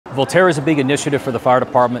Volterra is a big initiative for the fire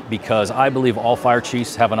department because I believe all fire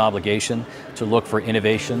chiefs have an obligation to look for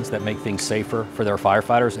innovations that make things safer for their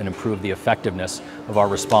firefighters and improve the effectiveness of our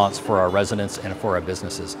response for our residents and for our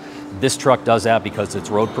businesses. This truck does that because its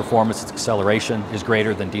road performance, its acceleration is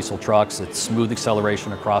greater than diesel trucks. It's smooth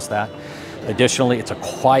acceleration across that. Additionally, it's a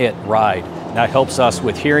quiet ride. That helps us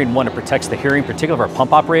with hearing. One, it protects the hearing, particularly of our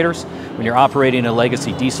pump operators. When you're operating a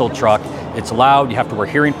legacy diesel truck, it's loud, you have to wear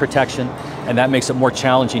hearing protection, and that makes it more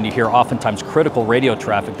challenging to hear oftentimes critical radio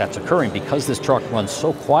traffic that's occurring. Because this truck runs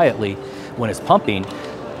so quietly when it's pumping,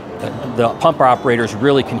 the pumper operators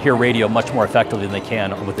really can hear radio much more effectively than they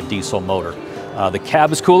can with a diesel motor. The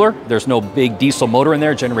cab is cooler. There's no big diesel motor in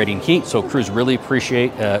there generating heat, so crews really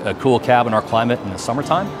appreciate a cool cab in our climate in the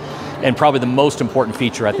summertime. And probably the most important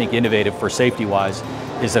feature, I think, innovative for safety-wise,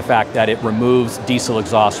 is the fact that it removes diesel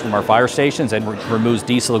exhaust from our fire stations and removes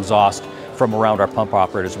diesel exhaust from around our pump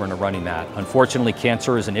operators when they're running that. Unfortunately,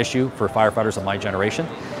 cancer is an issue for firefighters of my generation.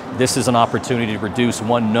 This is an opportunity to reduce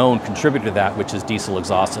one known contributor to that, which is diesel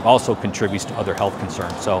exhaust. It also contributes to other health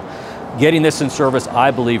concerns. So getting this in service, I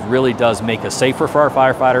believe, really does make us safer for our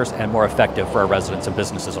firefighters and more effective for our residents and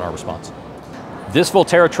businesses in our response. This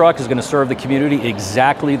Volterra truck is going to serve the community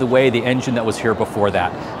exactly the way the engine that was here before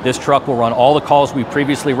that. This truck will run all the calls we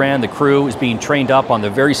previously ran. The crew is being trained up on the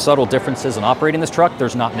very subtle differences in operating this truck.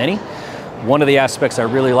 There's not many. One of the aspects I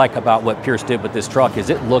really like about what Pierce did with this truck is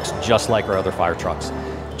it looks just like our other fire trucks.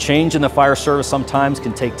 Change in the fire service sometimes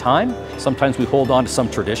can take time. Sometimes we hold on to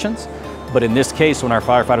some traditions. But in this case, when our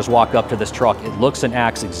firefighters walk up to this truck, it looks and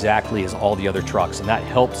acts exactly as all the other trucks, and that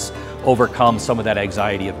helps overcome some of that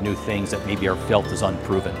anxiety of new things that maybe are felt as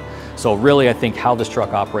unproven. So really, I think how this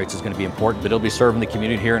truck operates is going to be important, but it'll be serving the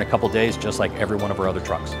community here in a couple days, just like every one of our other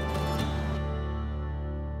trucks.